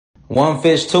One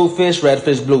fish, two fish, red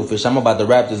fish, blue fish. I'm about to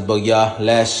wrap this book, y'all.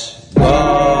 Let's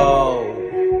go.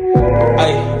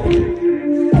 Hey,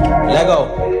 let go.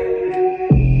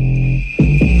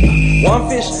 One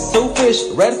fish, two fish,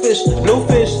 red fish, blue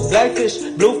fish, black fish,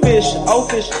 blue fish, old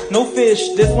fish, new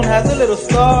fish. This one has a little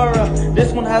scar,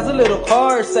 this one has a little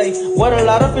car. Say, what a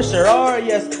lot of fish there are,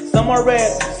 yes. Some are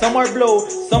red, some are blue,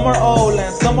 some are old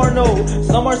and some are new.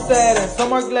 Some are sad and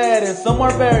some are glad and some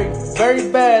are very, very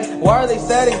bad. Why are they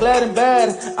sad and glad and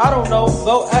bad? I don't know,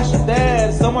 go ask your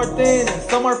dad. Some are thin and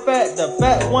some are fat. The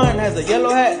fat one has a yellow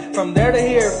hat. From there to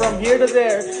here, from here to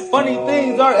there. Funny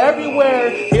things are everywhere.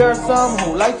 Here are some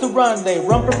who like to run. They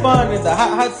run for fun in the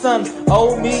hot, hot sun.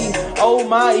 Oh me, oh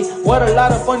my, what a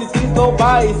lot of funny things go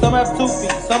by. Some have 2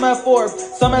 feet, some have 4,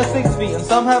 some have 6 feet, and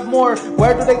some have more.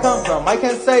 Where do they come from? I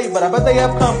can't say, but I bet they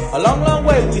have come a long, long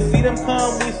way. We see them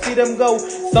come, we see them go.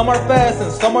 Some are fast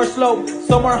and some are slow.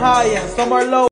 Some are high and some are low.